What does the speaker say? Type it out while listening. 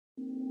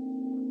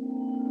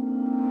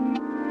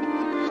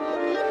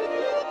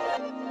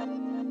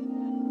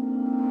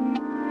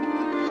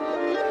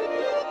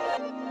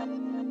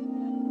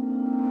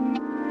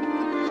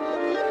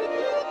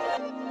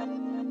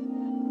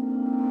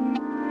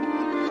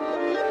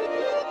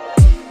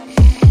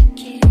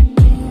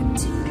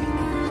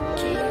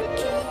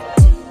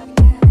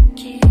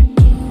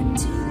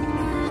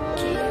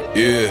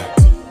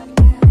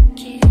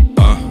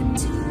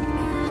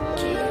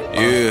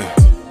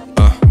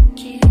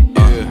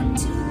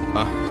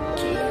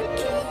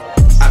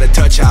Out of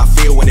touch how I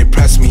feel when it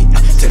press me.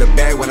 To the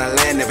bag when I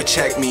land, never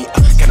check me.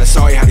 Kinda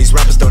sorry how these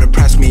rappers don't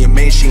impress me. And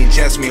man, she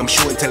ingest me, I'm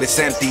shooting till it's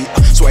empty.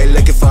 So I ain't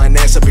looking for an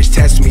answer, bitch,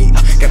 test me.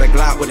 Got a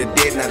Glock with a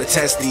dick, not a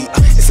testy.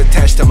 It's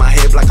attached to my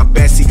hip like a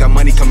Bessie. Got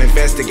money, come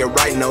invest it, get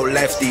right, no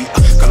lefty.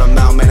 Call him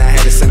out, man, I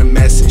had to send a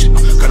message.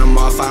 Cut him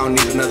off, I don't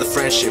need another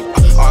friendship.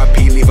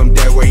 RP, leave him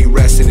dead where he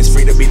resting. It's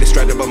free to be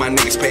distracted, but my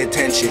niggas pay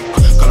attention.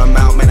 Call him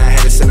out, man, I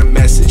had to send a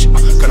message.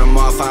 Cut him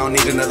off, I don't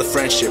need another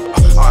friendship.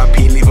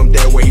 RP, leave him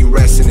dead where he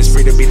resting. It's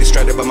free to be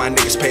distracted, but my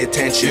niggas pay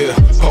attention.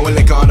 Pouring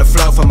liquor on the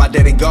floor for my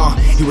dead and gone.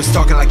 He was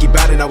talking like he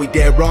bad and now he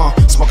dead wrong.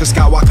 Smoking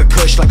Skywalker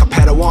Kush like a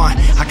Padawan.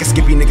 I can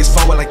skip you niggas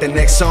forward like the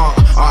next song.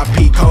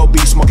 RP Kobe,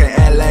 smoking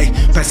LA.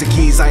 Pass the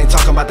keys, I ain't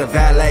talking about the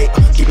valet.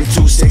 Keeping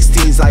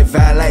 216s like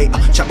valet.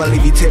 Chopper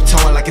leave you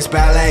tiptoeing like it's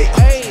ballet.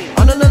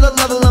 On another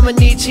level, I'm a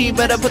Nietzsche.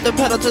 Better put the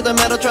pedal to the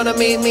metal, tryna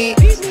meet me.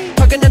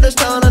 Talking at the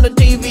style on the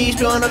TV,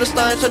 spewing on the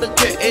slime so the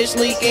drip is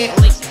leaking.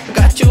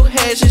 Got two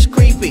heads, it's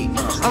creepy.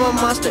 I'm a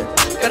monster,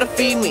 gotta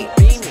feed me.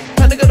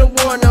 Time to go to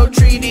war, no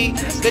treaty.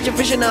 Get your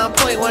vision on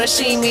point, wanna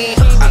see me.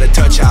 Out of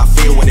touch how I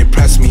feel when it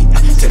press me.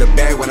 To the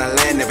bag when I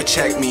land, never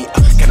check me.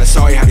 Kinda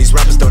sorry how these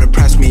rappers don't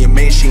impress me. And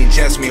man, she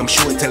ingest me, I'm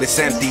shooting till it's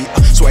empty.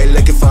 So I ain't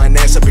looking for an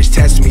answer, bitch,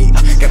 test me.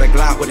 Got a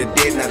Glock with a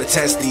dick, not a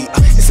testy.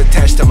 It's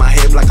attached to my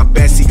hip like a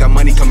Bessie. Got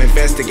money, come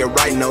invest it, get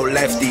right, no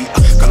lefty.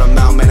 Call him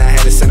out, man, I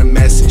had to send a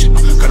message.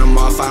 Cut him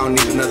off, I don't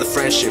need another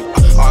friendship.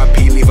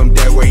 RP, leave him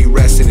dead where he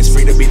resting. It's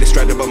free to be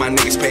distracted, but my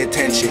niggas pay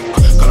attention.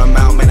 Call him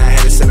out, man, I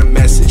had to send a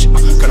message.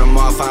 Cut him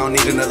off, I don't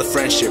need another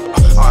friendship.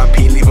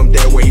 RP, leave him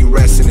dead where he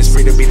resting. It's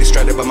free to be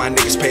distracted, but my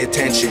niggas pay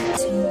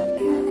attention.